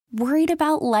Worried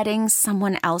about letting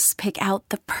someone else pick out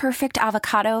the perfect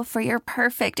avocado for your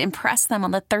perfect impress them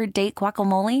on the third date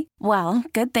guacamole? Well,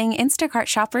 good thing Instacart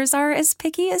shoppers are as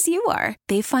picky as you are.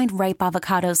 They find ripe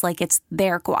avocados like it's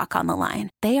their guac on the line.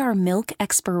 They are milk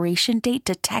expiration date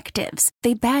detectives.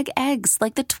 They bag eggs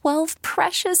like the 12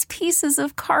 precious pieces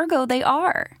of cargo they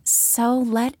are. So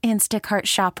let Instacart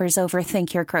shoppers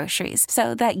overthink your groceries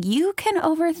so that you can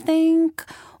overthink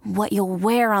what you'll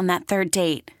wear on that third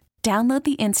date. Download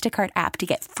the Instacart app to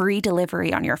get free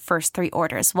delivery on your first 3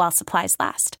 orders while supplies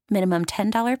last. Minimum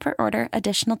 $10 per order.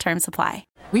 Additional terms apply.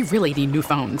 We really need new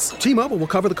phones. T-Mobile will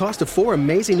cover the cost of 4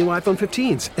 amazing new iPhone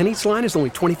 15s, and each line is only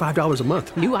 $25 a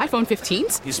month. New iPhone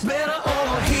 15s? It's better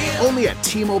over here. Only at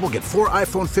T-Mobile, get 4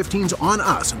 iPhone 15s on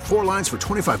us and 4 lines for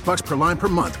 $25 per line per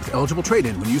month with eligible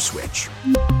trade-in when you switch.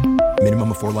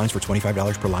 Minimum of 4 lines for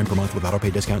 $25 per line per month with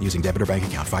autopay discount using debit or bank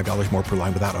account. $5 more per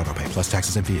line without autopay, plus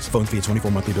taxes and fees. Phone fee at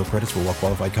 24 monthly bill credits for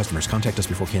well-qualified customers. Contact us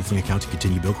before canceling account to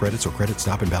continue bill credits or credit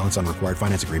stop and balance on required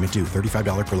finance agreement due.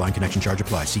 $35 per line connection charge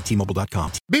applies. See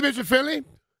T-Mobile.com. B. Mitchell Finley,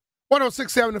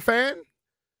 106.7 The Fan.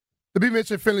 The B.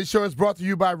 Mitchell Finley Show is brought to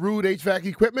you by Rude HVAC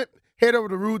Equipment. Head over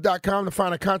to rude.com to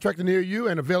find a contractor near you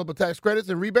and available tax credits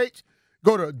and rebates.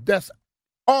 Go to that's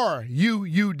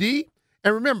RUUD.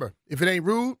 And remember, if it ain't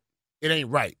rude, it ain't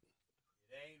right.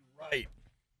 Right.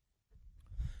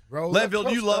 Landfill,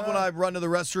 do you love when I run to the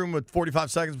restroom with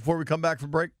 45 seconds before we come back from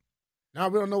break? No,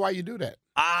 we don't know why you do that.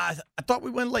 I thought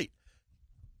we went late.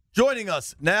 Joining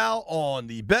us now on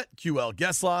the BetQL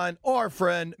guest line, our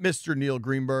friend, Mr. Neil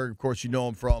Greenberg. Of course, you know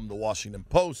him from the Washington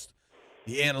Post,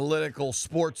 the analytical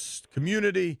sports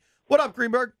community. What up,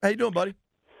 Greenberg? How you doing, buddy?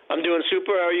 I'm doing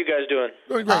super. How are you guys doing?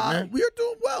 Doing great, man. We are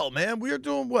doing well, man. We are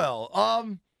doing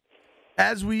well.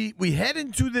 As we head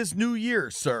into this new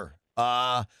year, sir,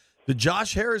 the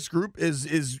Josh Harris group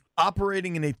is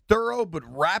operating in a thorough but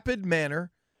rapid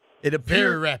manner. It appears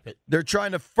Very rapid. They're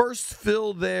trying to first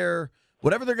fill their,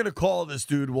 whatever they're going to call this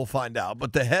dude, we'll find out,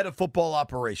 but the head of football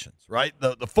operations, right?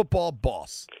 The football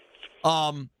boss.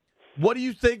 What do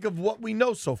you think of what we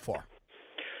know so far?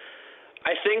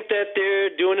 I think that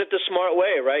they're doing it the smart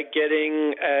way, right?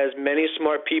 Getting as many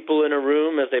smart people in a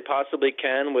room as they possibly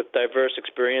can with diverse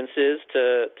experiences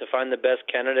to find the best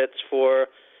candidates for,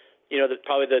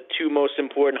 probably the 2 most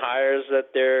important hires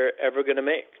that they're ever going to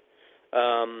make.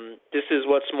 This is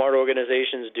what smart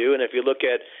organizations do, and if you look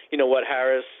at, what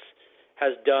Harris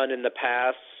has done in the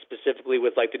past, specifically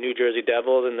with like the New Jersey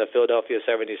Devils and the Philadelphia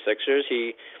 76ers,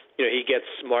 he gets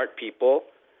smart people,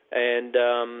 and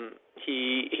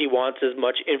he wants as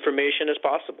much information as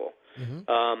possible. Mm-hmm.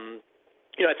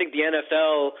 I think the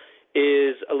NFL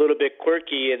is a little bit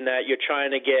quirky in that you're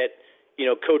trying to get,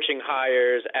 coaching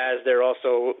hires as they're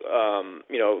also,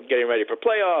 getting ready for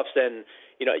playoffs, and,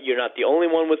 you're not the only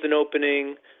one with an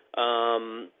opening.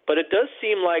 But it does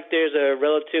seem like there's a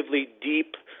relatively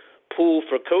deep pool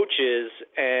for coaches,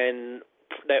 and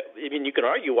you can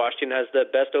argue Washington has the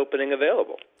best opening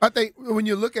available. I think when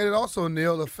you look at it also,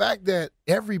 Neil, the fact that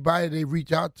everybody they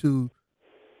reach out to,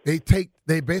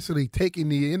 they basically taking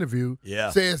the interview,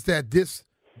 says that this,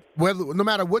 no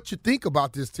matter what you think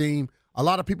about this team, a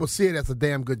lot of people see it as a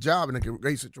damn good job and a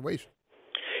great situation.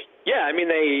 Yeah,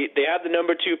 they have the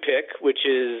number 2 pick, which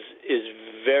is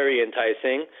very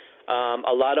enticing.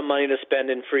 A lot of money to spend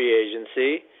in free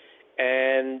agency,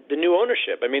 and the new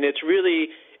ownership.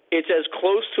 It's as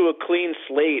close to a clean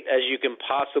slate as you can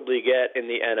possibly get in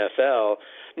the NFL.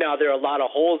 Now, there are a lot of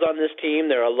holes on this team.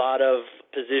 There are a lot of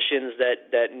positions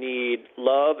that need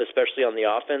love, especially on the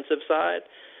offensive side.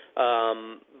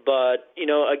 But,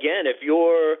 again, if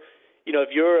you're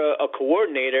a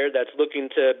coordinator that's looking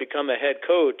to become a head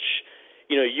coach,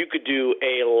 you could do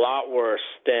a lot worse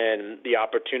than the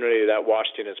opportunity that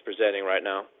Washington is presenting right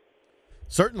now.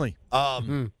 Certainly.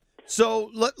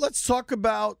 So let's talk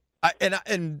about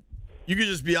and you can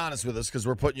just be honest with us because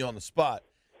we're putting you on the spot.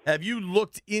 Have you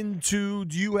looked into?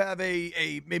 Do you have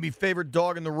a maybe favorite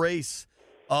dog in the race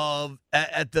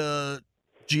at the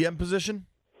GM position?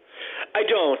 I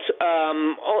don't.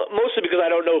 Mostly because I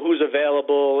don't know who's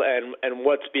available and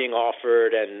what's being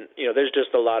offered, and there's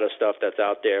just a lot of stuff that's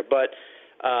out there. But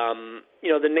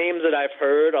the names that I've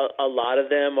heard, a lot of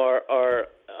them are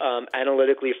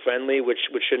analytically friendly, which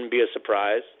shouldn't be a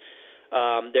surprise.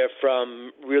 They're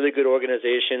from really good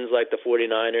organizations like the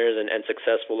 49ers and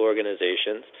successful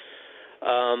organizations.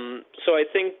 So I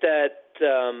think that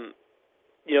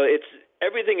it's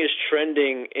everything is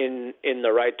trending in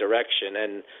the right direction,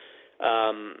 and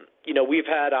we've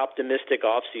had optimistic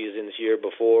off seasons here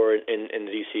before in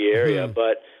the DC area,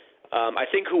 but I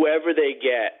think whoever they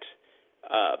get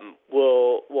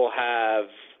will have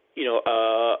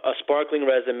a sparkling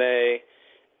resume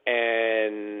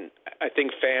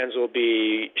think fans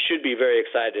should be very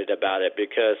excited about it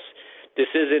because this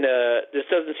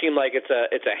doesn't seem like it's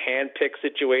a hand-picked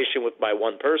situation by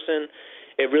one person.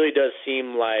 It really does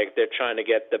seem like they're trying to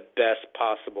get the best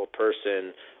possible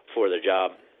person for the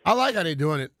job. I like how they're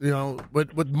doing it,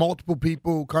 with multiple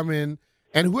people come in,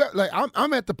 and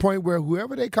I'm at the point where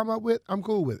whoever they come up with, I'm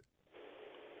cool with it.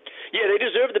 Yeah, they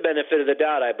deserve the benefit of the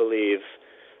doubt, I believe,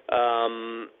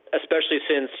 especially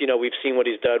since we've seen what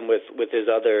he's done with his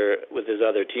other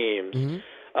teams. Mm-hmm.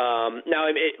 Now,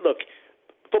 look,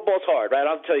 football's hard, right?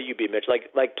 I'll tell you, Mitch.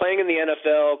 Like playing in the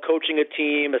NFL, coaching a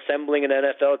team, assembling an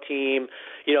NFL team,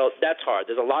 that's hard.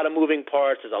 There's a lot of moving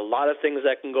parts. There's a lot of things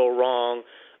that can go wrong.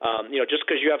 Just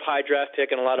because you have high draft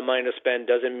pick and a lot of money to spend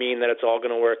doesn't mean that it's all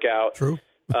going to work out. True.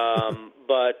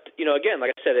 But, again,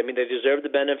 like I said, they deserve the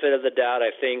benefit of the doubt.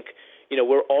 I think,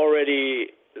 we're already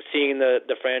seeing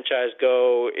the franchise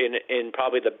go in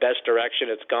probably the best direction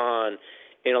it's gone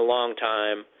in a long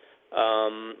time.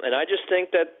 And I just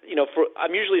think that,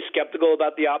 I'm usually skeptical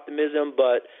about the optimism,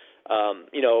 but,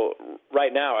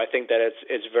 right now I think that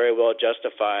it's very well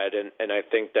justified, and I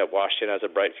think that Washington has a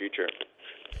bright future.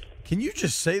 Can you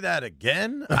just say that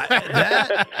again?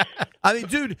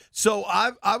 Dude, so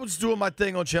I was doing my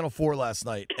thing on Channel 4 last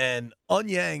night, and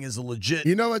Yang is a legit.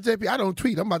 You know what, JP? I don't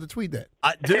tweet. I'm about to tweet that.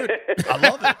 Dude, I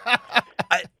love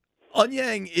it.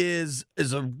 Yang is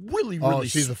a really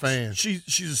she's a fan.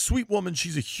 She's a sweet woman.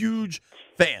 She's a huge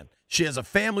fan. She has a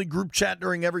family group chat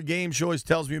during every game. She always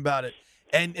tells me about it.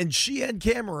 And she and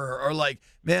Camera are like,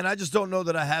 man, I just don't know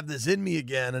that I have this in me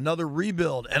again, another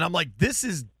rebuild. And I'm like, this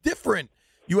is different.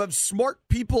 You have smart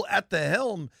people at the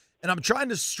helm, and I'm trying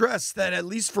to stress that, at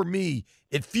least for me,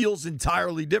 it feels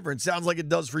entirely different. Sounds like it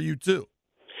does for you, too.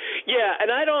 Yeah, and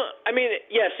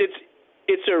yes,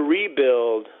 it's a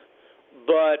rebuild,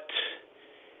 but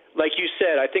like you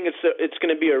said, I think it's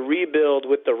going to be a rebuild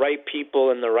with the right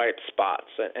people in the right spots,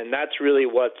 and that's really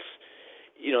what's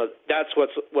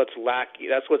lacking.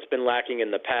 That's what's been lacking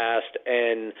in the past,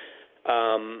 and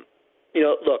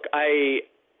look,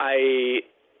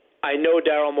 I know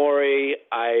Daryl Morey.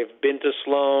 I've been to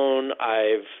Sloan.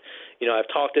 I've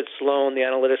talked at Sloan, the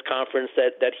analytics conference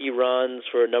that he runs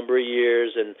for a number of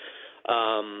years, and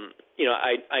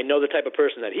I know the type of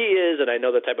person that he is, and I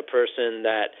know the type of person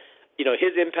that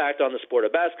his impact on the sport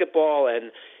of basketball,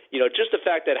 and just the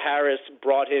fact that Harris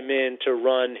brought him in to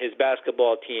run his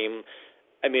basketball team.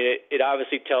 It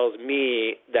obviously tells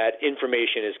me that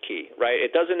information is key, right?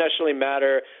 It doesn't necessarily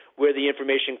matter where the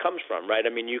information comes from, right?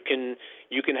 You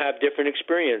can have different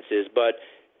experiences, but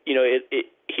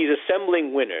he's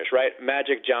assembling winners, right?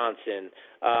 Magic Johnson,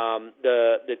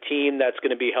 the team that's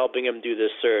going to be helping him do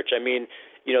this search.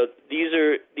 These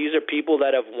are people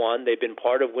that have won. They've been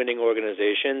part of winning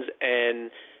organizations, and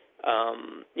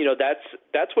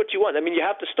that's what you want. You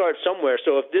have to start somewhere.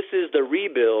 So if this is the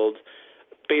rebuild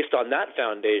based on that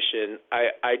foundation,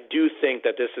 I do think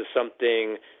that this is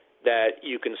something that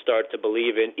you can start to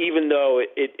believe in, even though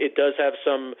it does have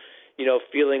some,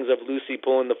 feelings of Lucy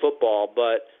pulling the football.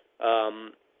 But,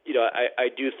 I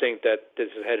do think that this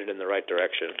is headed in the right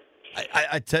direction.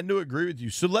 I tend to agree with you.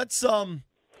 So let's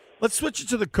switch it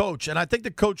to the coach, and I think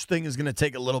the coach thing is going to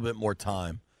take a little bit more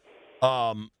time.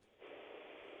 I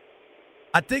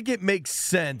think it makes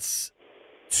sense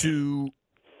to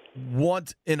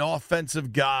want an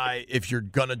offensive guy if you're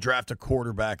going to draft a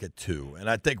quarterback at 2. And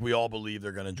I think we all believe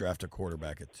they're going to draft a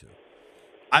quarterback at 2.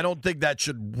 I don't think that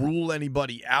should rule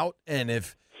anybody out. And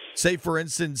if, say, for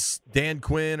instance, Dan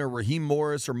Quinn or Raheem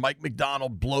Morris or Mike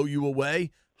McDonald blow you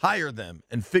away, hire them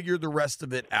and figure the rest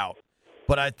of it out.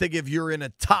 But I think if you're in a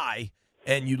tie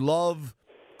and you love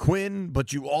Quinn,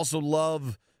 but you also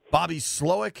love Bobby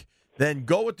Slowick, then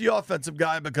go with the offensive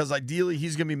guy because ideally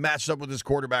he's going to be matched up with his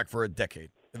quarterback for a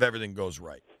decade if everything goes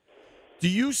right. Do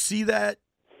you see that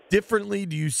differently?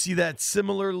 Do you see that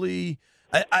similarly?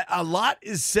 A lot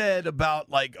is said about,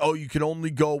 like, oh, you can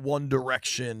only go one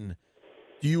direction.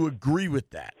 Do you agree with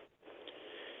that?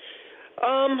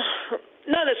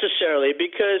 Not necessarily,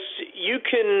 because you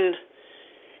can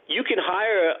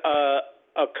hire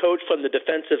a coach from the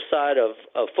defensive side of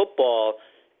football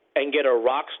and get a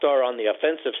rock star on the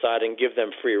offensive side and give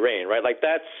them free reign, right? Like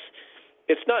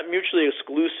it's not mutually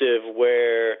exclusive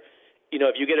where,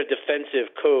 if you get a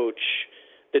defensive coach,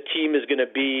 the team is going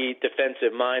to be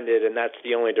defensive minded, and that's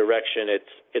the only direction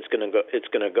it's going to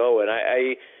go. And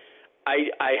I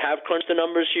have crunched the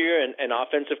numbers here, and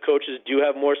offensive coaches do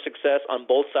have more success on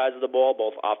both sides of the ball,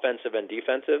 both offensive and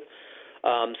defensive.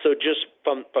 So just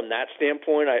from that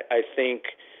standpoint, I think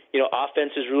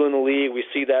offense is ruling the league. We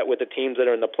see that with the teams that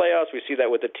are in the playoffs. We see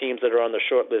that with the teams that are on the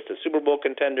short list of Super Bowl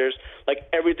contenders. Like,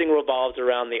 everything revolves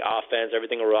around the offense.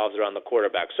 Everything revolves around the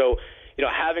quarterback. So,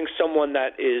 having someone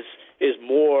that is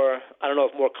more, I don't know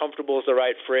if more comfortable is the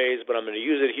right phrase, but I'm going to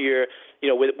use it here,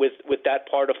 with that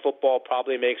part of football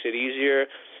probably makes it easier.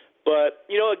 But,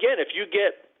 again, if you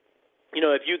get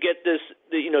this,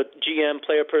 GM,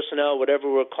 player personnel,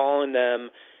 whatever we're calling them,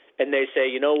 and they say,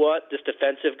 you know what, this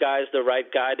defensive guy is the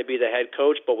right guy to be the head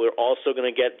coach, but we're also going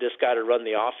to get this guy to run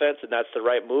the offense, and that's the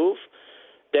right move,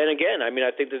 then again, I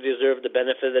think they deserve the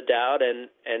benefit of the doubt, and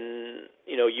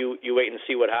you wait and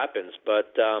see what happens.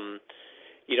 But,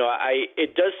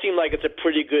 it does seem like it's a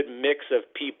pretty good mix of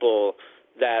people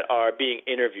that are being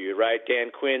interviewed, right?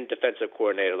 Dan Quinn, defensive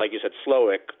coordinator. Like you said,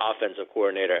 Slowick, offensive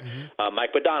coordinator.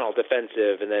 Mike McDonald,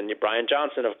 defensive. And then Brian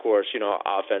Johnson, of course,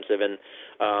 offensive. And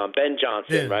Ben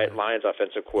Johnson, right? Lions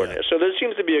offensive coordinator. So there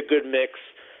seems to be a good mix.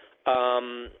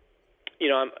 I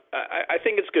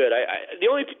think it's good. The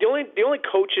only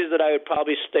coaches that I would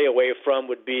probably stay away from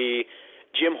would be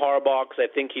Jim Harbaugh, because I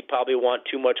think he'd probably want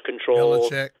too much control.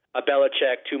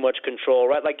 Belichick, too much control,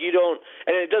 right? Like, you don't,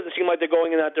 and it doesn't seem like they're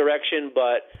going in that direction,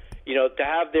 but to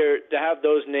have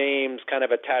those names kind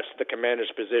of attached to the commander's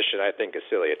position, I think is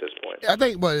silly at this point. I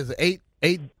think is it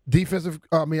eight offensive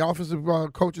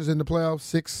coaches in the playoffs,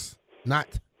 6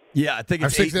 not. Yeah, I think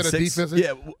it's 6 8 and that are 6. defensive.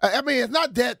 Yeah, it's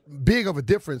not that big of a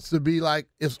difference to be like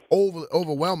it's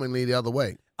overwhelmingly the other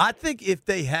way. I think if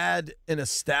they had an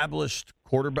established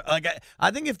quarterback, like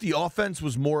I think if the offense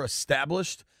was more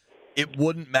established, it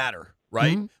wouldn't matter,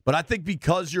 right? Mm-hmm. But I think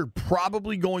because you're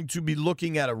probably going to be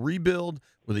looking at a rebuild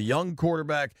with a young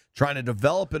quarterback, trying to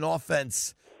develop an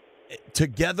offense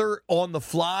together on the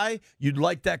fly, you'd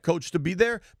like that coach to be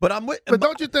there. But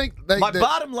don't you think my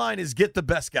bottom line is get the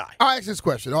best guy? I'll ask this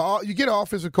question. You get an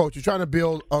offensive coach, you're trying to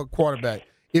build a quarterback.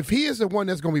 If he is the one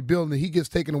that's going to be building, he gets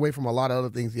taken away from a lot of other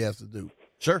things he has to do.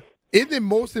 Sure. Isn't it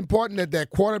most important that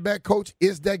quarterback coach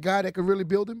is that guy that can really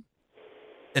build him?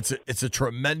 It's a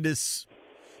tremendous,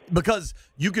 because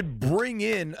you could bring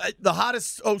in the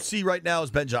hottest OC right now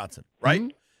is Ben Johnson, right?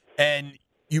 Mm-hmm. And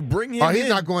you bring him in. He's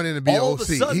not going in to be an OC.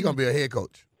 He's going to be a head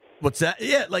coach. What's that?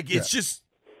 Yeah, it's just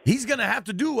he's going to have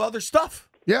to do other stuff.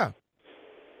 Yeah.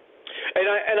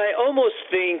 And I almost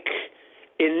think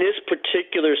in this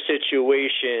particular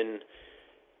situation,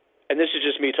 and this is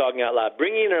just me talking out loud,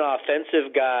 bringing in an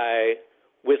offensive guy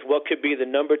with what could be the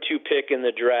number 2 pick in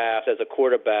the draft as a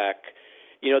quarterback,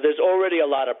 there's already a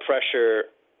lot of pressure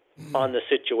on the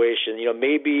situation.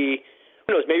 Maybe,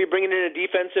 who knows, maybe bringing in a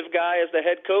defensive guy as the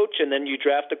head coach, and then you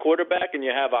draft a quarterback and you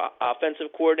have an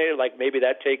offensive coordinator, like maybe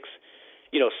that takes,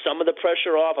 some of the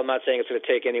pressure off. I'm not saying it's going to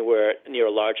take anywhere near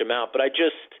a large amount, but I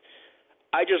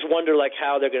just wonder, like,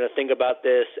 how they're going to think about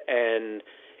this, and,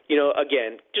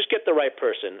 again, just get the right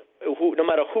person, no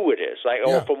matter who it is, like,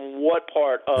 or from what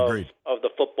part of the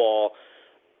football.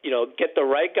 Get the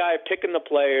right guy picking the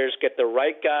players, get the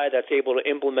right guy that's able to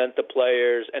implement the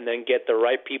players, and then get the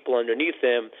right people underneath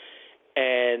him.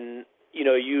 And,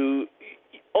 you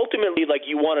ultimately, like,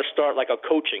 you want to start like a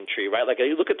coaching tree, right? Like,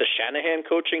 you look at the Shanahan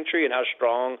coaching tree and how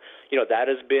strong, that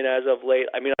has been as of late.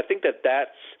 I think that's,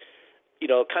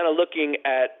 kind of looking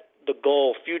at the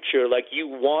goal future. Like, you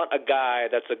want a guy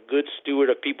that's a good steward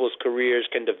of people's careers,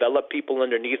 can develop people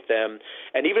underneath them.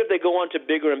 And even if they go on to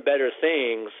bigger and better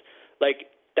things, like,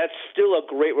 that's still a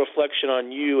great reflection on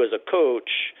you as a coach,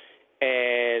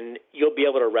 and you'll be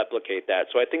able to replicate that.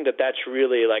 So I think that's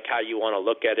really like how you want to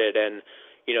look at it, and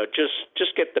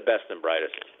just get the best and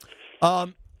brightest.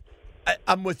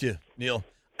 I'm with you, Neil.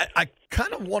 I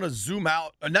kind of want to zoom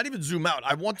out, or not even zoom out.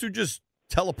 I want to just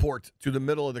teleport to the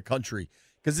middle of the country,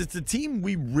 because it's a team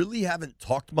we really haven't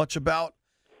talked much about.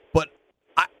 But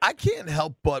I can't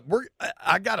help but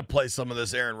I got to play some of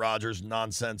this Aaron Rodgers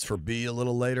nonsense for B a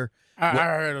little later. I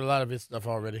heard a lot of his stuff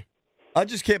already. I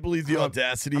just can't believe the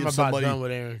audacity of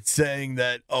somebody saying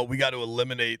that, we got to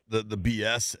eliminate the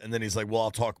BS. And then he's like, well,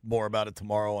 I'll talk more about it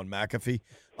tomorrow on McAfee.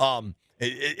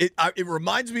 It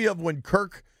reminds me of when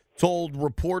Kirk told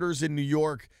reporters in New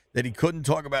York that he couldn't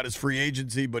talk about his free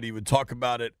agency, but he would talk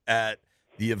about it at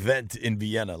the event in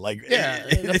Vienna. Like,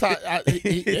 that's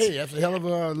a hell of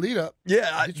a lead up.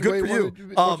 Yeah, good for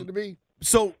you.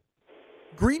 So,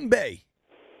 Green Bay,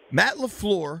 Matt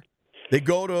LaFleur, they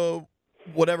go to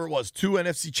whatever it was, 2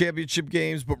 NFC Championship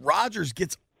games, but Rodgers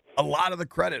gets a lot of the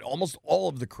credit, almost all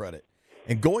of the credit.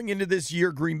 And going into this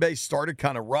year, Green Bay started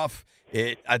kind of rough.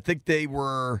 I think they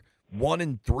were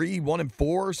 1-3, 1-4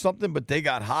 or something, but they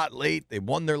got hot late. They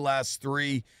won their last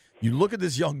 3. You look at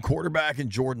this young quarterback in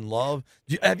Jordan Love.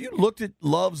 Have you looked at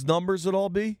Love's numbers at all,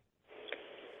 B?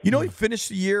 He finished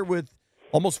the year with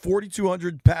Almost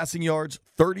 4,200 passing yards,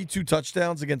 32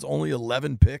 touchdowns against only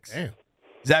 11 picks. Damn.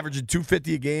 He's averaging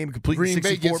 250 a game, completing Green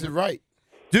 64. Bay gets it right.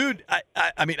 Dude,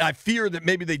 I mean, I fear that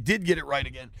maybe they did get it right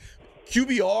again.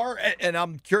 QBR, and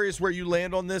I'm curious where you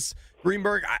land on this,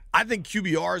 Greenberg. I think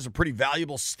QBR is a pretty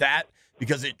valuable stat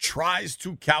because it tries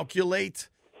to calculate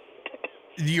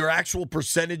your actual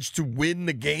percentage to win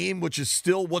the game, which is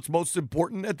still what's most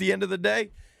important at the end of the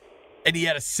day. And he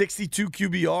had a 62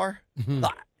 QBR. Mm-hmm.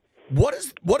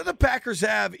 What do the Packers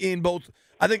have in both?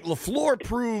 I think LaFleur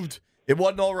proved it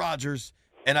wasn't all Rodgers,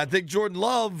 and I think Jordan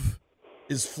Love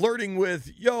is flirting with,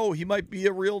 he might be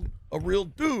a real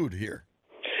dude here.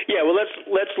 Yeah, well,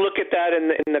 let's look at that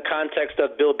in the context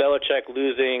of Bill Belichick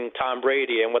losing Tom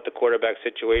Brady and what the quarterback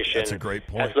situation That's a great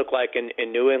point. has looked like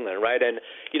in New England, right? And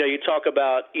you talk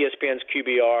about ESPN's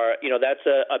QBR. That's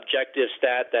an objective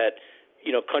stat that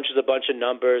crunches a bunch of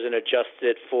numbers and adjusts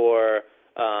it for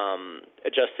offense,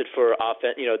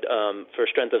 for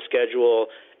strength of schedule.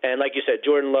 And like you said,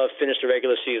 Jordan Love finished the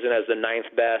regular season as the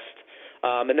 9th best.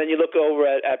 And then you look over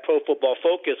at Pro Football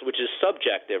Focus, which is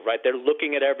subjective, right? They're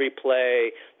looking at every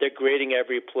play. They're grading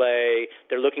every play.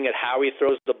 They're looking at how he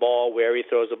throws the ball, where he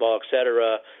throws the ball, et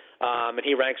cetera. And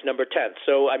he ranks number 10th.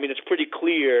 So, I mean, it's pretty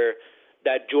clear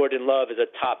that Jordan Love is a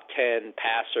top 10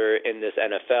 passer in this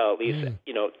NFL, at least,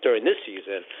 during this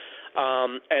season.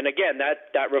 And again,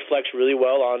 that reflects really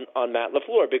well on Matt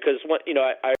LaFleur because,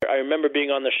 I remember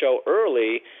being on the show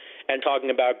early and talking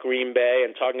about Green Bay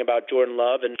and talking about Jordan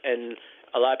Love, and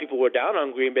a lot of people were down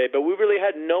on Green Bay, but we really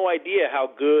had no idea how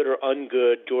good or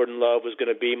ungood Jordan Love was going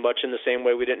to be, much in the same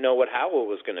way we didn't know what Howell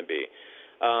was going to be.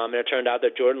 And it turned out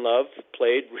that Jordan Love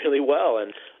played really well.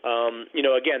 And,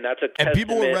 again, that's a testament. And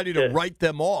people were ready to write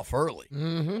them off early.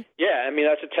 Mm-hmm. Yeah, I mean,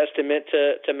 that's a testament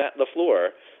to Matt LaFleur.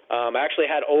 I actually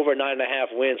had over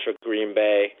 9.5 wins for Green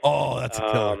Bay. Oh, that's a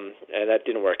killer. And that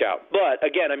didn't work out. But,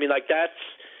 again, I mean, that's –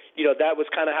 that was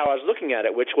kind of how I was looking at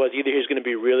it, which was either he's going to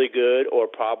be really good or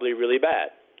probably really bad.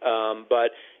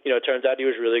 But it turns out he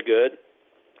was really good.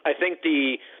 I think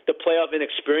the playoff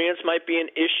inexperience might be an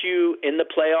issue in the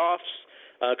playoffs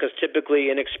because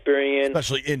typically inexperience,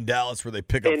 especially in Dallas where they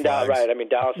pick up flags. Right. I mean,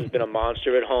 Dallas has been a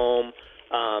monster at home.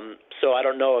 So I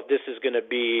don't know if this is going to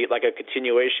be like a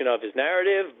continuation of his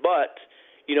narrative, but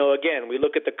again, we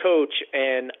look at the coach,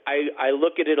 and I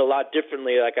look at it a lot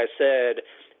differently. Like I said,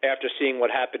 after seeing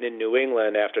what happened in New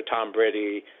England after Tom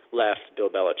Brady left Bill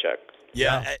Belichick.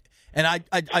 Yeah, and I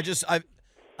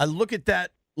look at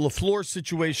that LaFleur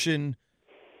situation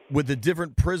with a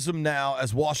different prism now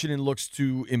as Washington looks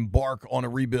to embark on a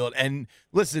rebuild. And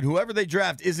listen, whoever they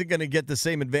draft isn't going to get the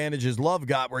same advantage as Love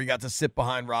got, where he got to sit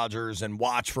behind Rodgers and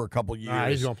watch for a couple years.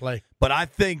 He's going to play. But I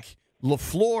think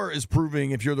LaFleur is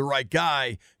proving if you're the right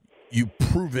guy, you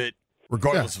prove it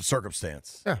regardless of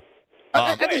circumstance. Yeah.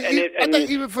 I think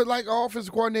even for like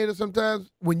offensive coordinator,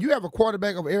 sometimes when you have a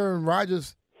quarterback of Aaron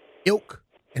Rodgers' ilk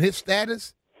and his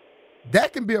status,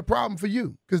 that can be a problem for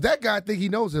you because that guy think he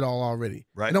knows it all already.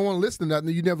 Right. You don't want to listen to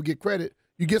nothing. You never get credit.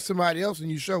 You get somebody else and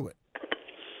you show it.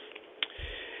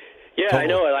 Yeah, totally. I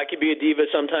know. I could be a diva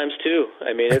sometimes too.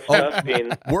 I mean, it's tough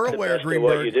being. We're aware,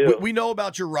 Greenberg. You do. We know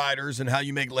about your riders and how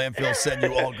you make landfill send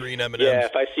you all green M&Ms. Yeah,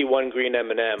 if I see one green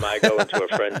M&M, I go into a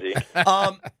frenzy.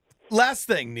 Last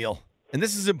thing, Neil, and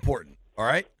this is important. All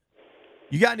right,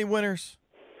 you got any winners?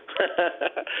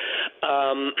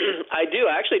 I do.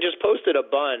 I actually just posted a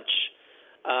bunch.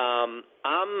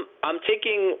 I'm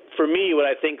taking, for me, what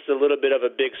I think is a little bit of a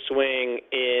big swing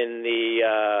in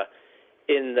the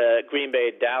Green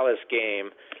Bay Dallas game.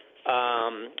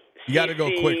 You got to go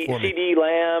quick for me. CD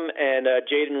Lamb and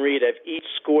Jaden Reed have each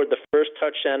scored the first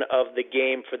touchdown of the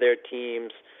game for their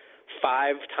teams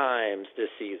 5 times this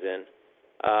season.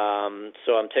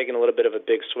 So I'm taking a little bit of a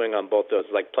big swing on both those,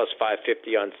 like plus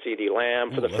 550 on CD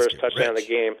Lamb for the first touchdown of the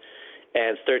game,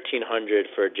 and 1,300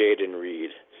 for Jaden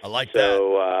Reed. I like that.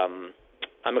 So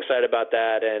I'm excited about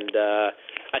that, and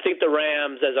I think the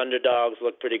Rams as underdogs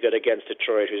look pretty good against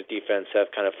Detroit, whose defense have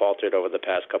kind of faltered over the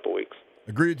past couple weeks.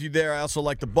 Agree with you there. I also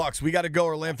like the Bucs. We got to go,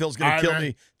 or landfill's going to kill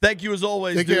me. Thank you as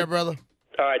always. Take care, brother.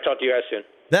 All right, talk to you guys soon.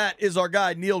 That is our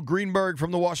guy, Neil Greenberg from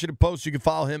the Washington Post. You can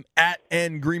follow him at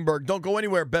 @NGreenberg. Don't go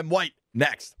anywhere. Ben White,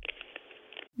 next.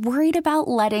 Worried about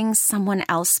letting someone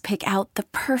else pick out the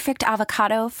perfect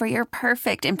avocado for your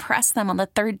perfect impress them on the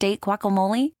third date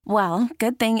guacamole? Well,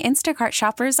 good thing Instacart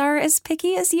shoppers are as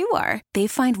picky as you are. They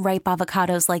find ripe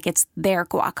avocados like it's their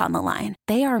guac on the line.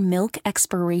 They are milk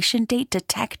expiration date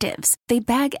detectives. They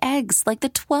bag eggs like the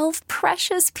 12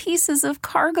 precious pieces of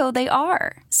cargo they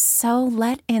are. So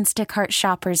let Instacart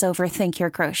shoppers overthink your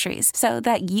groceries so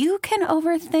that you can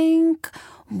overthink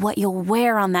what you'll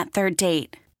wear on that third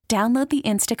date. Download the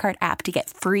Instacart app to get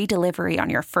free delivery on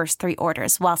your first 3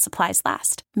 orders while supplies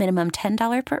last. Minimum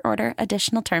 $10 per order.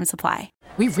 Additional terms apply.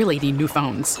 We really need new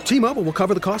phones. T-Mobile will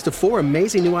cover the cost of 4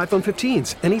 amazing new iPhone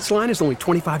 15s, and each line is only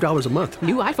 $25 a month.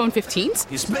 New iPhone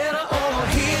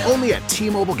 15s? Only at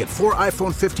T-Mobile, get 4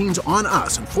 iPhone 15s on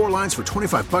us and 4 lines for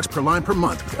 $25 per line per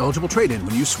month with eligible trade-in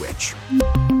when you switch.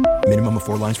 Minimum of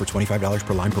 4 lines for $25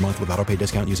 per line per month with autopay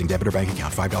discount using debit or bank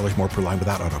account. $5 more per line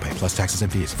without autopay, plus taxes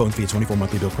and fees. Phone fee at 24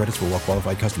 monthly bill credits for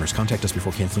well-qualified customers. Contact us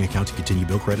before canceling account to continue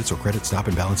bill credits or credit stop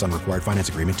and balance on required finance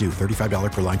agreement due.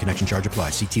 $35 per line connection charge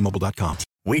applies. See T-Mobile.com.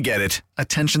 We get it.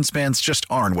 Attention spans just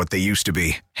aren't what they used to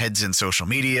be. Heads in social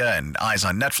media and eyes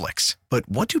on Netflix. But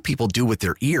what do people do with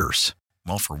their ears?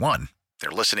 Well, for one, they're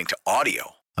listening to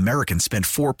audio. Americans spend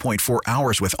 4.4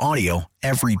 hours with audio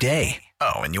every day.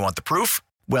 Oh, and you want the proof?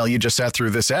 Well, you just sat through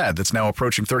this ad that's now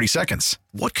approaching 30 seconds.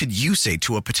 What could you say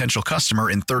to a potential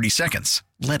customer in 30 seconds?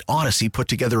 Let Odyssey put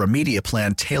together a media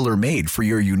plan tailor-made for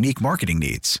your unique marketing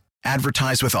needs.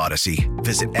 Advertise with Odyssey.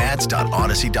 Visit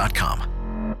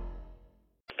ads.odyssey.com.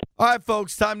 All right,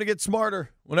 folks, time to get smarter.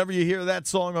 Whenever you hear that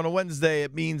song on a Wednesday,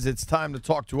 it means it's time to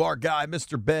talk to our guy,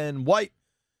 Mr. Ben White,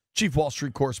 Chief Wall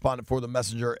Street correspondent for The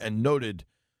Messenger and noted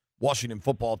Washington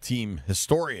football team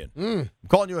historian. I'm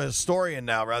calling you a historian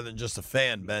now rather than just a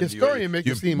fan, Ben. Historian make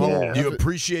you seem old. Do you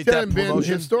appreciate Tell that him, Ben,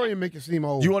 promotion? historian make you seem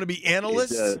old. Do you want to be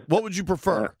analyst? What would you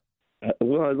prefer?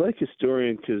 Well, I like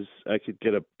historian because I could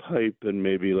get a pipe and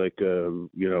maybe like a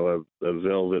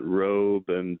velvet robe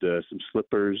and some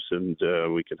slippers, and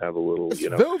we could have a little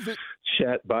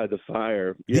chat by the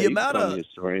fire. Yeah, the amount of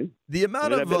historian. The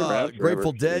amount of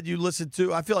Grateful Dead you listen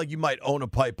to, I feel like you might own a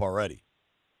pipe already.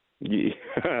 Yeah.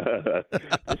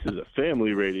 This is a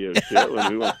family radio show,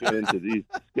 and we won't get into these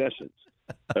discussions.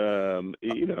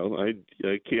 I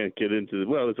can't get into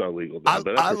well, it's all legal now.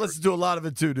 But I listen to a lot of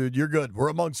it too, dude. You're good. We're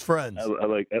amongst friends. I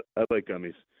like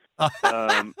gummies.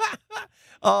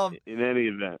 In any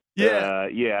event,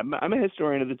 I'm a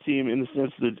historian of the team in the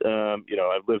sense that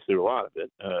I've lived through a lot of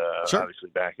it. Sure. Obviously,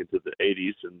 back into the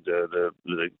 '80s and the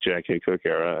Jack Hay Cook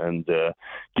era and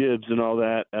Gibbs and all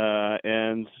that,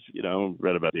 and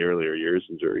read about the earlier years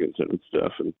and Jurgensen and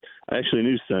stuff. And I actually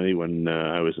knew Sonny when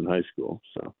I was in high school,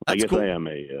 so I guess cool. I am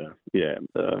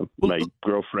my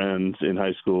girlfriend in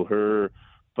high school. Her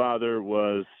father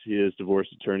was his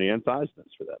divorce attorney and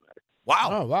Theismann's, for that matter. Wow.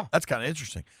 Oh, wow. That's kind of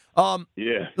interesting. Like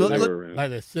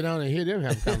to sit down and hear them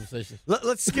have a conversation.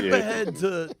 Let's skip ahead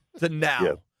to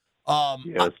now.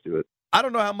 Let's do it. I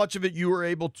don't know how much of it you were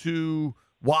able to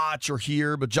watch or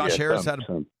hear, but Josh Harris had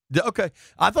okay.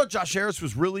 I thought Josh Harris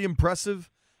was really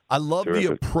impressive. I love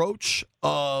the approach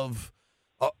of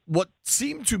what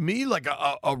seemed to me like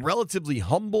a relatively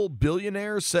humble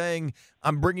billionaire saying,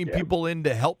 I'm bringing people in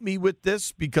to help me with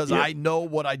this because I know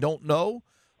what I don't know.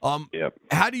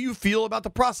 How do you feel about the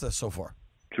process so far?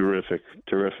 Terrific.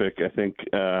 I think,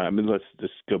 let's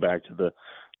just go back to the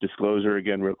disclosure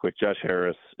again real quick. Josh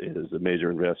Harris is a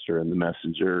major investor in the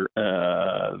Messenger,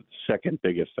 second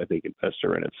biggest, I think,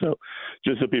 investor in it. So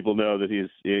just so people know that he's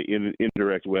in an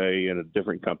indirect way in a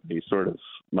different company, sort of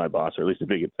my boss, or at least a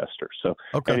big investor. So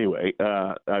anyway,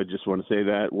 I just want to say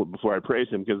that before I praise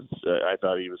him because I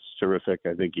thought he was terrific.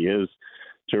 I think he is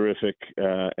terrific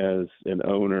as an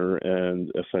owner and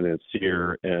a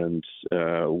financier, and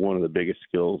one of the biggest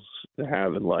skills to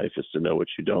have in life is to know what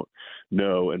you don't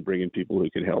know and bring in people who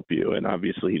can help you. And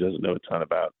obviously he doesn't know a ton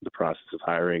about the process of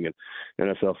hiring an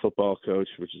NFL football coach,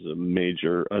 which is a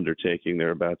major undertaking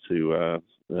they're about to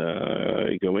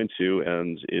go into,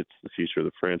 and it's the future of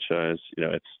the franchise,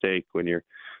 at stake when you're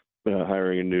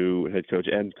hiring a new head coach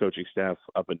and coaching staff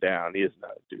up and down. He doesn't know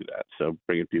how to do that. So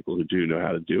bringing people who do know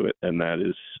how to do it, and that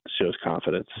shows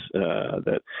confidence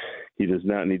that he does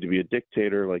not need to be a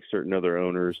dictator like certain other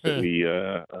owners that we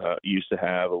used to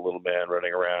have, a little man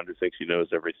running around who thinks he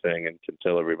knows everything and can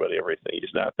tell everybody everything.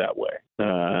 He's not that way.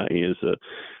 He is a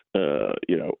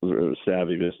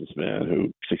savvy businessman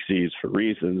who succeeds for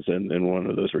reasons, and one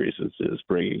of those reasons is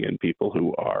bringing in people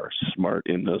who are smart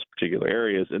in those particular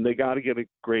areas. And they got to get a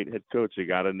great head coach. They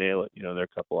got to nail it. There are a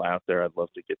couple out there. I'd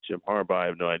love to get Jim Harbaugh. I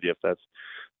have no idea if that's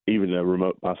even a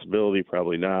remote possibility.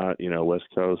 Probably not. West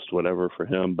Coast, whatever for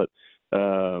him. But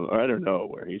or I don't know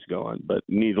where he's going, but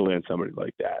need to land somebody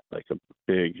like that, like a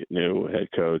big new head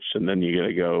coach. And then you got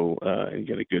to go and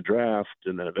get a good draft,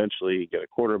 and then eventually get a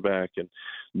quarterback and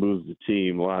move the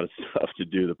team. A lot of stuff to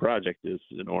do. The project is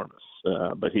enormous,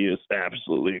 but he is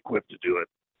absolutely equipped to do it.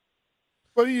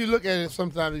 Well, you look at it,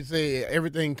 sometimes you say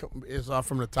everything is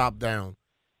from the top down.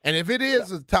 And if it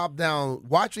is a top down,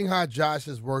 watching how Josh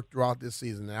has worked throughout this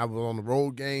season, and I was on the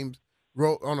road games,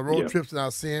 on the road trips, and I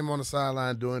see him on the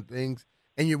sideline doing things.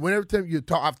 and whenever time you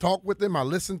talk, I've talked with him, I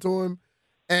listened to him,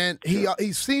 and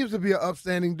he seems to be an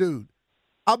upstanding dude.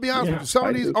 I'll be honest with you. Some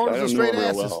of these owners are straight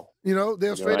asses. Well.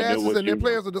 They're straight asses, and their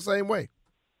players are the same way.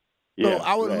 So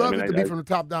I would love it to be from the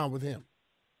top down with him.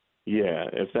 Yeah,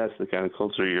 if that's the kind of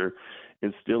culture you're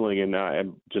instilling, and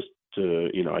I'm just,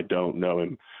 I don't know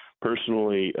him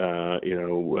personally. I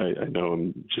know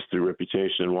him just through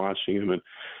reputation and watching him and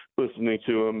listening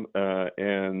to him,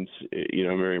 and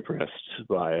I'm very impressed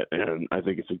by it. And I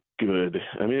think it's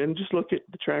and just look at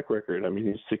the track record. I mean,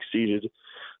 he's succeeded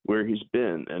where he's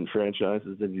been, and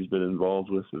franchises that he's been involved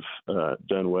with have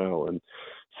done well and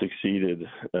succeeded.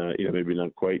 Maybe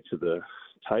not quite to the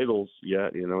titles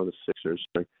yet, the Sixers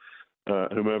or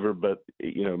whomever, but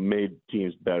made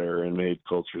teams better and made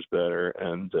cultures better,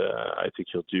 and I think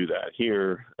he'll do that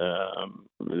here.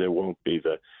 There won't be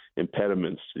the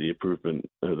impediments to the improvement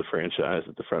of the franchise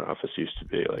that the front office used to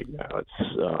be. Like now,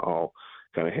 it's all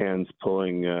kind of hands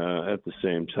pulling at the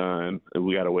same time. And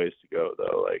we got a ways to go,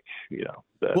 though.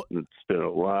 It's been a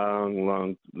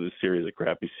long series of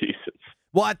crappy seasons.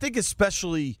 Well, I think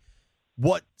especially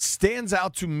what stands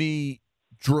out to me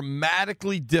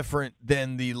dramatically different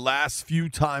than the last few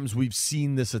times we've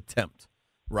seen this attempt,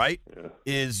 right? Yeah.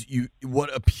 Is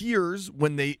what appears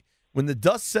when the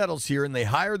dust settles here and they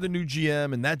hire the new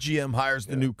GM and that GM hires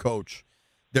the new coach,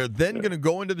 they're then going to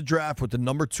go into the draft with the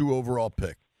number 2 overall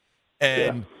pick.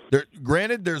 And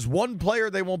granted, there's one player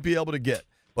they won't be able to get.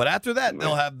 But after that,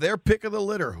 they'll have their pick of the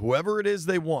litter, whoever it is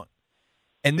they want.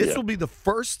 And this will be the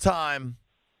first time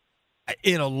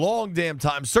in a long damn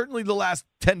time, certainly the last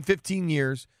 10, 15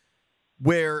 years,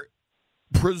 where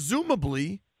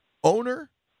presumably owner,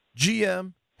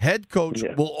 GM, head coach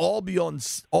will all be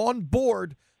on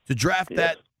board to draft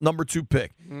that number 2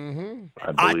 pick. Mm-hmm.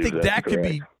 I think that could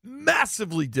be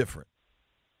massively different.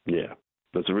 Yeah,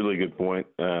 that's a really good point.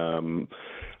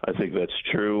 I think that's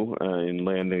true in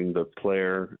landing the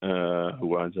player who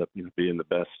winds up being the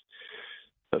best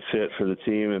fit for the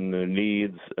team and their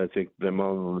needs. I think them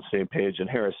all on the same page, and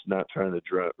Harris not trying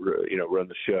to run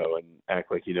the show and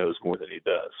act like he knows more than he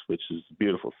does, which is the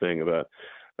beautiful thing about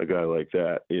a guy like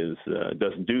that is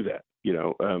doesn't do that.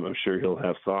 I'm sure he'll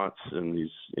have thoughts, and he's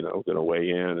going to weigh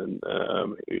in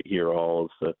and hear all of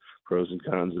the pros and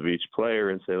cons of each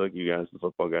player and say, look, you guys, the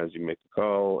football guys, you make the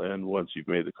call, and once you've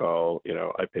made the call,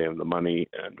 I pay him the money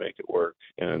and make it work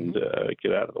and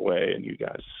get out of the way, and you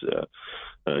guys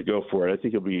go for it. I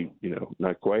think he'll be,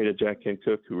 not quite a Jack Kent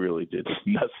Cook who really did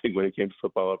nothing when it came to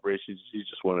football operations. He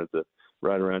just wanted to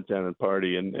ride around town and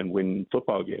party and win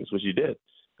football games, which he did.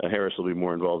 Harris will be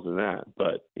more involved in that,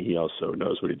 but he also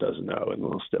knows what he doesn't know, and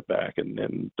we'll step back and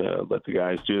let the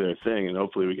guys do their thing, and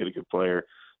hopefully we get a good player,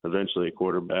 eventually a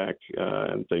quarterback,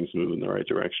 and things move in the right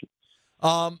direction.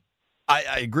 I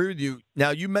agree with you. Now,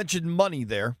 you mentioned money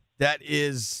there. That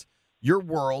is your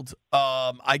world.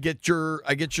 I get your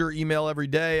email every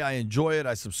day. I enjoy it.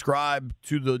 I subscribe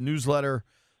to the newsletter.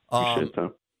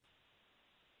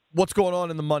 What's going on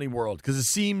in the money world? Because it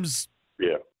seems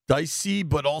dicey,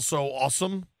 but also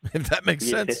awesome, if that makes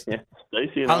sense.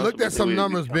 Dicey and I looked at some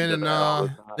numbers, Ben,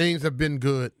 and things have been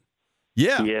good.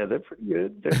 Yeah, they're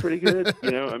pretty good.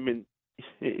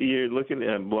 You're looking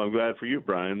at. Well, I'm glad for you,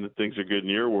 Brian, that things are good in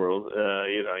your world.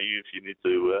 If you need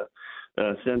to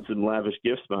send some lavish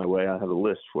gifts my way, I have a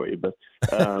list for you. But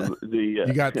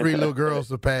you got 3 little girls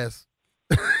to pass.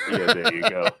 Yeah, there you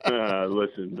go.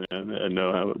 Listen, man, I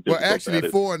know how. Well, actually,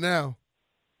 4 now.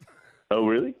 Oh,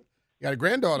 really? You got a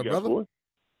granddaughter, brother. 4?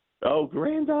 Oh,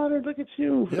 granddaughter! Look at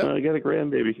you. Yep. You got a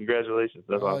grandbaby. Congratulations.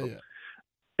 That's awesome.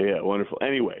 Yeah, wonderful.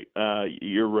 Anyway,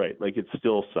 you're right. Like, it's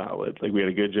still solid. Like, we had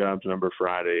a good job to number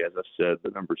Friday. As I've said,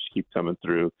 the numbers keep coming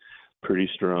through pretty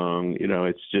strong.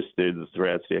 It's just the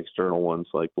threats, the external ones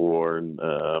like war and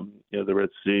the Red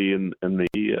Sea and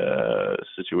the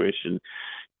situation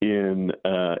in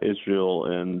Israel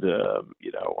and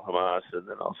Hamas, and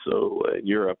then also in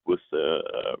Europe with the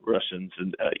Russians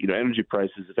and energy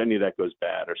prices. If any of that goes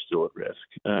bad, are still at risk.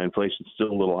 Inflation's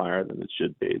still a little higher than it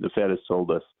should be. The Fed has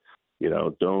told us,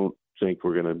 don't think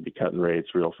we're going to be cutting rates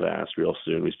real fast, real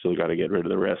soon. We still got to get rid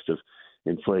of the rest of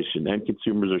inflation, and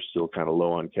consumers are still kind of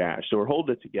low on cash. So we're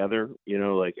holding it together,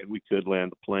 and we could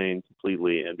land the plane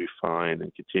completely and be fine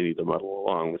and continue to muddle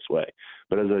along this way.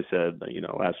 But as I said,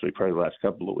 last week, probably the last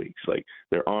couple of weeks, like,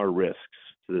 there are risks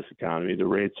to this economy. The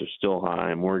rates are still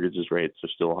high. Mortgages rates are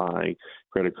still high.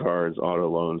 Credit cards, auto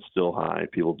loans still high.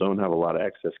 People don't have a lot of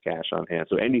excess cash on hand.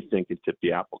 So anything can tip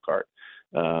the apple cart.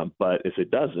 But if it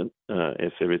doesn't,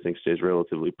 if everything stays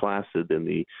relatively placid, then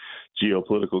the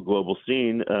geopolitical global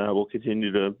scene will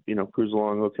continue to, cruise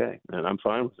along okay. And I'm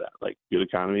fine with that. Like, good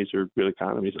economies are good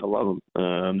economies. I love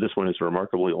them. This one is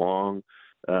remarkably long.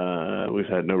 We've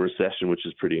had no recession, which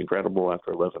is pretty incredible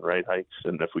after 11 rate hikes.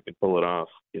 And if we can pull it off,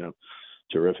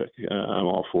 terrific. I'm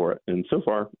all for it. And so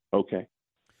far, okay.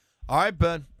 All right,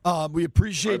 Ben. We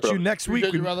appreciate you. Next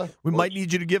week, we might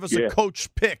need you to give us a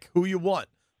coach pick, who you want.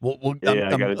 I'm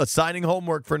assigning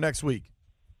homework for next week.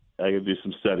 I got to do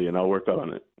some study, and I'll work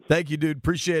on it. Thank you, dude.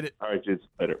 Appreciate it. All right, dude.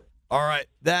 Later. All right.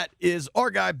 That is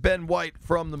our guy, Ben White,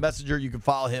 from The Messenger. You can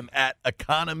follow him at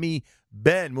Economy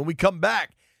Ben. When we come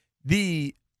back,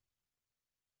 the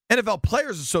NFL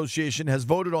Players Association has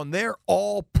voted on their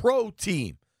all-pro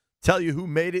team. Tell you who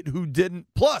made it, who didn't.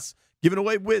 Plus, giving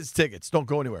away Wiz tickets. Don't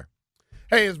go anywhere.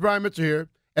 Hey, it's Brian Mitchell here.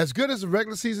 As good as the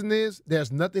regular season is,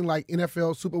 there's nothing like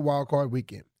NFL Super Wildcard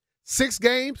Weekend. 6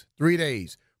 games, 3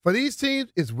 days. For these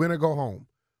teams, it's win or go home.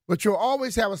 But you'll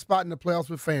always have a spot in the playoffs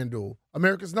with FanDuel,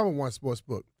 America's #1 sports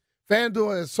book.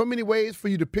 FanDuel has so many ways for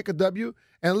you to pick a W.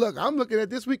 And look, I'm looking at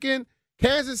this weekend,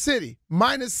 Kansas City,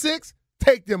 -6,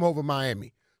 take them over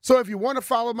Miami. So if you want to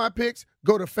follow my picks,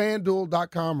 go to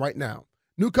FanDuel.com right now.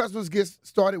 New customers get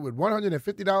started with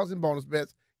 $150 in bonus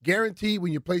bets, guaranteed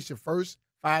when you place your first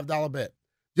 $5 bet.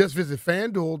 Just visit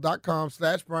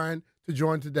FanDuel.com/Brian to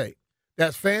join today.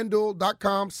 That's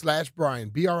FanDuel.com/Brian,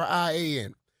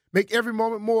 BRIAN. Make every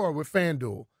moment more with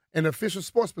FanDuel, an official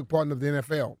sportsbook partner of the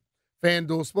NFL.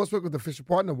 FanDuel Sportsbook with official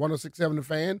partner of 106.7 The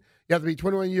Fan. You have to be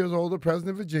 21 years old or present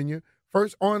in Virginia.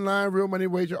 First online real money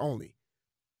wager only.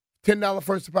 $10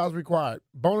 first deposit required.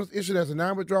 Bonus issued as a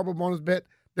non-withdrawable bonus bet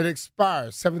that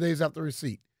expires 7 days after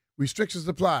receipt. Restrictions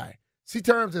apply. See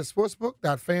terms at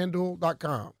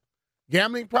sportsbook.fanduel.com.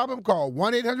 Gambling problem? Call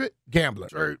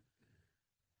 1-800-GAMBLER.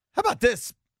 How about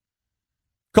this?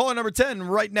 Caller number 10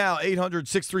 right now,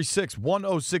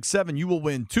 800-636-1067. You will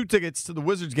win 2 tickets to the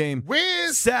Wizards game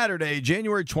Saturday,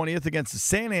 January 20th against the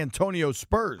San Antonio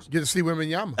Spurs. Get to see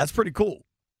Wembanyama. That's pretty cool.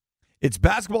 It's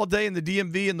basketball day in the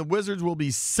DMV, and the Wizards will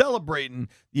be celebrating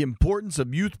the importance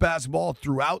of youth basketball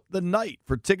throughout the night.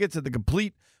 For tickets at the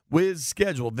complete Wiz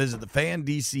schedule, visit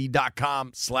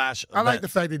thefandc.com/events. I like the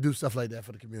fact they do stuff like that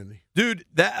for the community. Dude,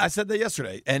 I said that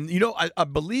yesterday. And, I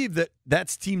believe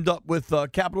that's teamed up with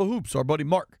Capital Hoops, our buddy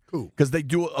Mark. Cool. Because they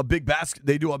do a big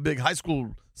high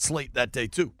school slate that day,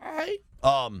 too. All right.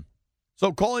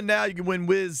 So call in now. You can win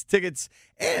Wiz tickets.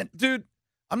 And, dude,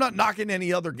 I'm not knocking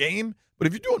any other game, but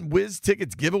if you're doing Wiz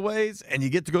tickets giveaways and you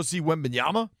get to go see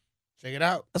Wembanyama, check it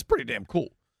out. That's pretty damn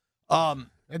cool.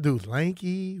 That dude's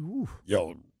lanky. Ooh.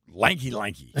 Yo, lanky.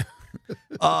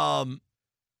 All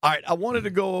right, I wanted to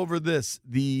go over this.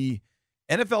 The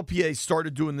NFLPA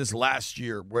started doing this last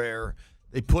year where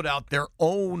they put out their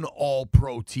own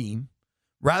all-pro team.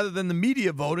 Rather than the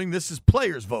media voting, this is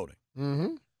players voting.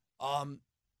 Mm-hmm.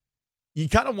 You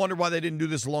kind of wonder why they didn't do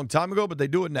this a long time ago, but they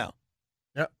do it now.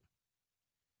 Yep.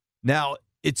 Now,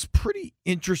 it's pretty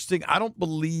interesting. I don't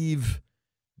believe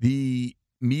the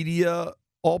media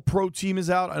all-pro team is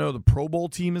out. I know the Pro Bowl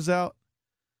team is out.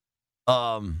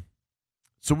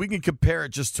 So we can compare it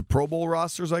just to Pro Bowl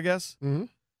rosters, I guess. Mm-hmm.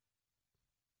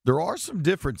 There are some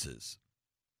differences.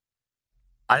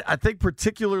 I think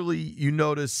particularly you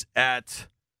notice at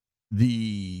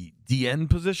the DN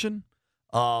position.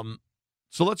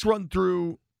 So let's run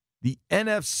through the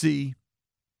NFC.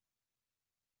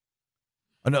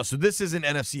 Oh, no, so this isn't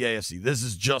NFC AFC. This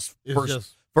is just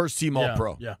first team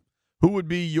All-Pro. Yeah. Who would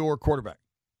be your quarterback?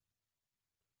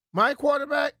 My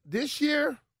quarterback this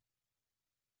year,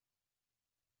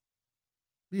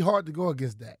 be hard to go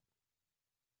against Dak.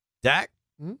 Dak?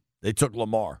 Mm-hmm. They took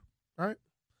Lamar. All right.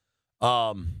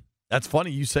 That's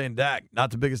funny you saying Dak.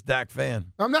 Not the biggest Dak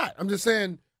fan. I'm not. I'm just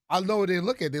saying I know what they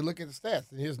look at. They look at the stats,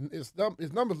 and his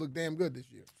numbers look damn good this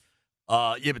year.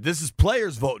 Yeah, but this is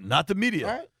players voting, not the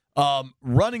media. All right.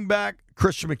 Running back,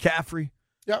 Christian McCaffrey.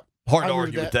 Yep. Hard to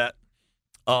argue with that.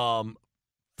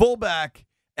 Fullback,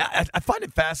 I find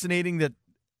it fascinating that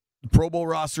Pro Bowl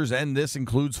rosters and this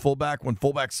includes fullback when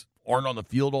fullbacks aren't on the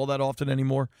field all that often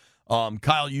anymore.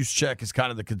 Kyle Juszczyk is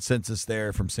kind of the consensus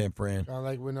there from San Fran. Kind of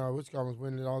like when Wichita was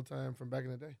winning it all the time from back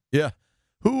in the day. Yeah.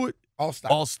 Who would All-Star.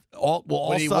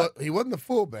 He wasn't a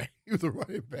fullback. He was a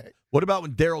running back. What about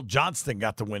when Daryl Johnston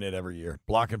got to win it every year,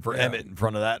 blocking for Emmett in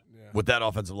front of that, with that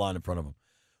offensive line in front of him?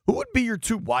 Who would be your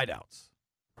 2 wideouts?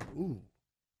 Ooh.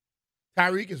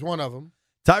 Tyreek is one of them.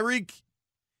 Tyreek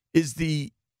is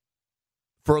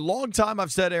for a long time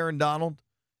I've said Aaron Donald,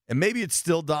 and maybe it's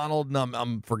still Donald and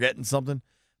I'm forgetting something,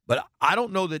 but I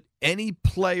don't know that any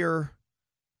player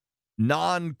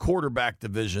non-quarterback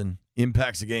division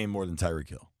impacts a game more than Tyreek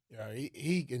Hill. Yeah,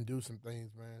 he can do some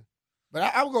things, man. But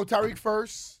I would go Tyreek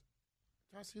first.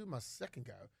 Trying to see who's my second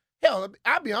guy. Hell,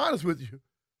 I'll be honest with you.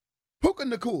 Puka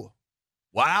Nacua.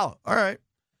 Wow. All right.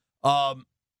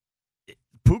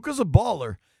 Puka's a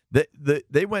baller.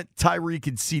 They went Tyreek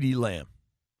and CeeDee Lamb.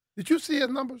 Did you see his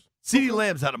numbers? CeeDee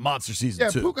Lamb's had a monster season,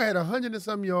 too. Yeah, Puka had 100 and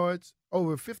some yards,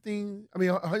 over 15.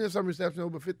 100 and some receptions,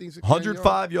 over 15, 16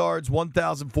 105 yards,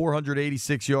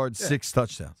 1,486 yards, 6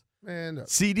 touchdowns. Man,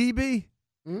 CDB?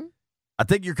 I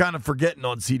think you're kind of forgetting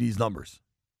on CD's numbers.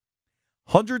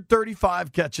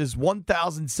 135 catches,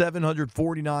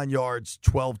 1,749 yards,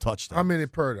 12 touchdowns. How many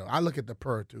per, though? I look at the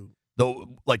per, too.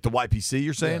 Like the YPC,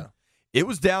 you're saying? Yeah. It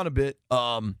was down a bit.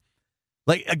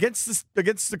 Like against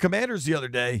the Commanders the other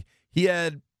day, he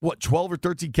had, 12 or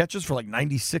 13 catches for like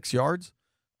 96 yards?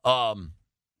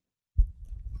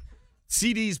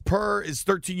 CD's per is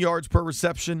 13 yards per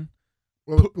reception.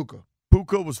 What was Puka?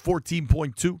 Puka was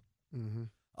 14.2.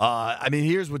 Mm-hmm.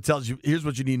 Here's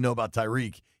what you need to know about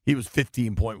Tyreek. He was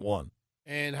 15.1.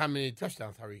 And how many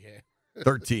touchdowns Tyreek had?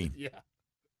 13. Yeah.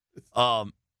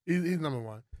 He's He's number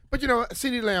one. But,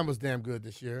 CeeDee Lamb was damn good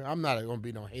this year. I'm not going to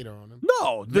be no hater on him.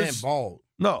 No. Man balled.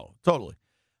 No, totally.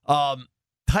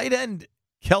 Tight end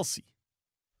Kelsey.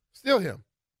 Still him.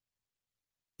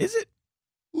 Is it?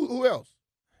 Who else?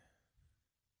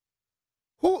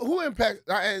 Who impacts?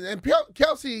 And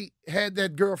Kelsey had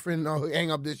that girlfriend hang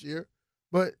up this year,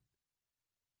 but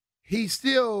he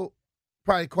still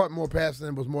probably caught more passes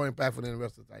and was more impactful than the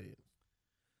rest of the tight ends.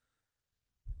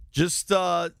 Just,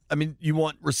 you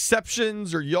want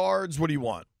receptions or yards? What do you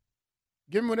want?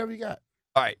 Give him whatever you got.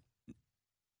 All right.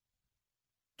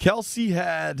 Kelsey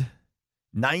had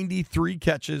 93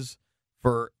 catches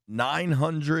for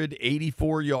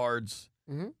 984 yards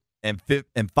and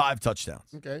 5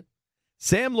 touchdowns. Okay.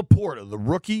 Sam Laporta, the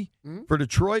rookie for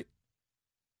Detroit,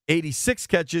 86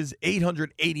 catches,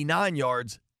 889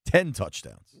 yards, 10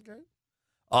 touchdowns. Okay.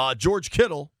 George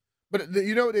Kittle. But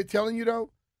you know what they're telling you,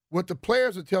 though? What the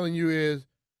players are telling you is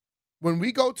when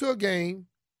we go to a game,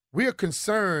 we are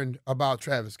concerned about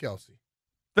Travis Kelce.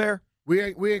 Fair. We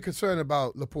ain't concerned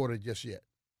about Laporta just yet.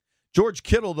 George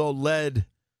Kittle, though, led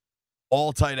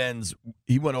all tight ends.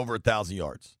 He went over 1,000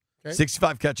 yards. Okay.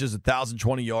 65 catches,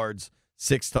 1,020 yards,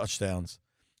 6 touchdowns.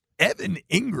 Evan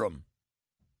Ingram.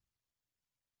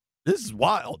 This is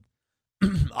wild.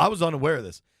 I was unaware of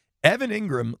this. Evan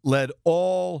Ingram led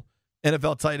all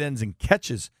NFL tight ends in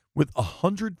catches with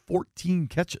 114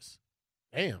 catches.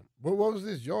 Damn. What was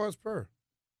this yards per?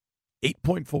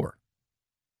 8.4.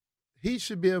 He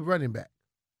should be a running back.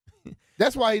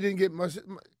 That's why he didn't get much.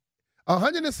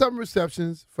 100 and something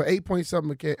receptions for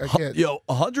 8-point-something a catch.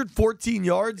 114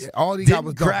 yards. Yeah, all he got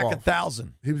was dump crack balls.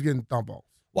 1,000. He was getting dump balls.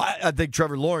 Well, I think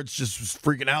Trevor Lawrence just was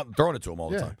freaking out and throwing it to him all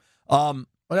the time.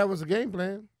 Well, that was the game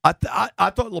plan. I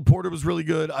thought Laporta was really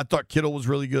good. I thought Kittle was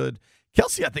really good.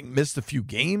 Kelsey, I think, missed a few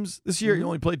games this year. He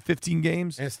only played 15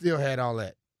 games. And still had all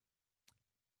that.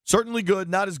 Certainly good.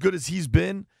 Not as good as he's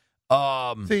been.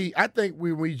 See, I think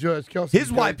we judge Kelsey. His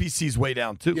YPC's way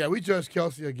down, too. Yeah, we judge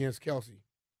Kelsey against Kelsey,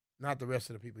 not the rest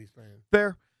of the people he's playing.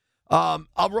 Fair.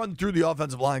 I'll run through the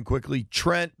offensive line quickly.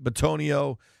 Trent,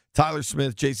 Batonio, Tyler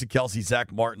Smith, Jason Kelsey,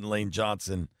 Zach Martin, Lane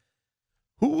Johnson.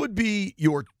 Who would be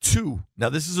your 2? Now,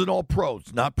 this is an all-pro.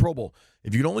 It's not Pro Bowl.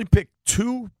 If you could only pick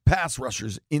 2 pass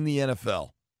rushers in the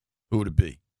NFL, who would it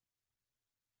be?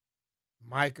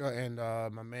 Micah and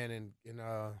my man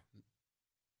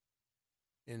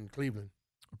in Cleveland.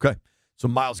 Okay. So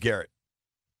Myles Garrett.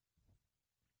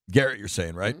 Garrett, you're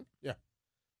saying, right? Mm-hmm.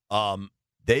 Yeah.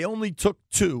 They only took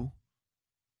 2.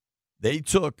 They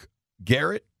took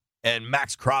Garrett and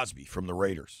Max Crosby from the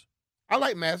Raiders. I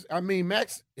like Max.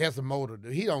 Max has a motor,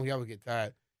 dude. He don't ever get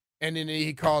tired. And then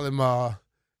he called him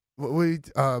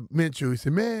Minshew. He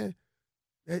said, man,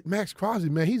 that Max Crosby,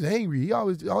 man, he's angry. All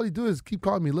he do is keep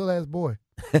calling me little ass boy.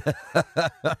 Did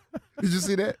you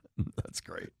see that? That's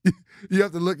great. You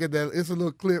have to look at that. It's a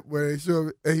little clip where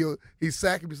he's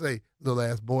sacking me, say, little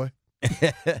ass boy.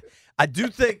 I do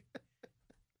think,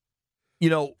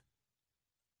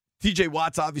 TJ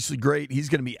Watt's obviously great. He's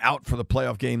going to be out for the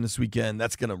playoff game this weekend.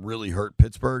 That's going to really hurt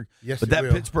Pittsburgh. Yes, but that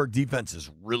Pittsburgh defense is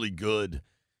really good.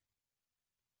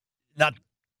 Not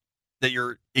that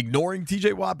you're ignoring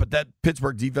TJ Watt, but that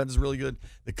Pittsburgh defense is really good.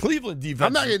 The Cleveland defense.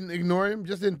 I'm not ignoring him.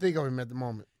 Just didn't think of him at the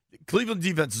moment. Cleveland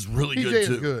defense is really good,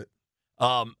 too. TJ is good.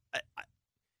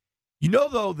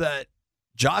 Though, that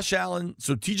Josh Allen,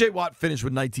 so TJ Watt finished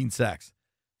with 19 sacks.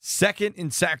 Second in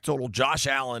sack total, Josh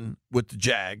Allen with the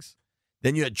Jags.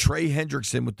 Then you had Trey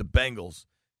Hendrickson with the Bengals,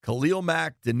 Khalil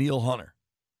Mack, Daniil Hunter.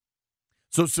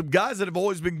 So some guys that have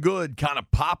always been good kind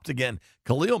of popped again.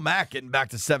 Khalil Mack getting back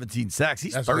to 17 sacks.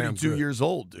 He's 32 years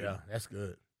old, dude. Yeah, that's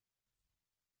good.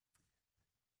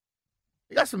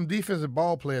 They got some defensive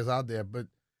ball players out there, but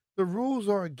the rules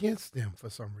are against them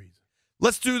for some reason.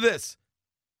 Let's do this.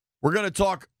 We're going to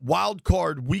talk wild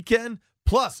card weekend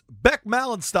Plus, Beck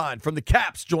Malenstein from the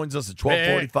Caps joins us at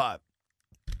 12:45.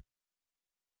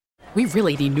 We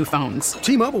really need new phones.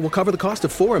 T-Mobile will cover the cost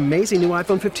of 4 amazing new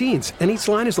iPhone 15s, and each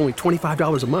line is only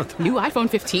 $25 a month. New iPhone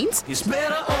 15s? It's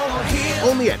better over here.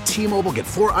 Only at T-Mobile, get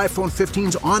 4 iPhone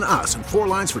 15s on us and 4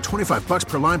 lines for $25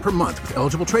 per line per month with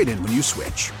eligible trade-in when you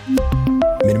switch.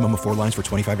 Minimum of 4 lines for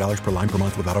 $25 per line per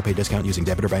month with auto pay discount using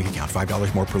debit or bank account.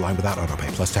 $5 more per line without auto pay,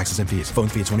 plus taxes and fees. Phone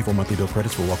fee at 24 monthly bill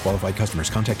credits for well-qualified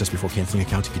customers. Contact us before canceling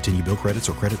account to continue bill credits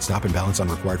or credit stop and balance on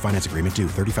required finance agreement due.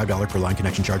 $35 per line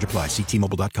connection charge applies. See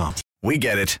T-Mobile.com. We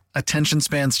get it. Attention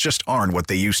spans just aren't what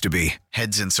they used to be.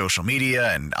 Heads in social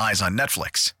media and eyes on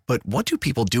Netflix. But what do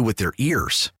people do with their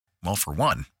ears? Well, for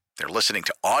one, they're listening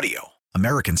to audio.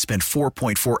 Americans spend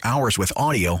 4.4 hours with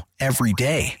audio every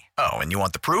day. Oh, and you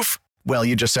want the proof? Well,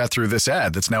 you just sat through this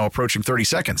ad that's now approaching 30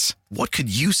 seconds. What could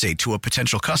you say to a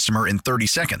potential customer in 30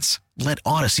 seconds? Let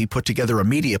Odyssey put together a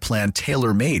media plan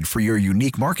tailor-made for your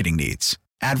unique marketing needs.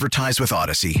 Advertise with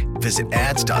Odyssey. Visit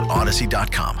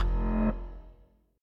ads.odyssey.com.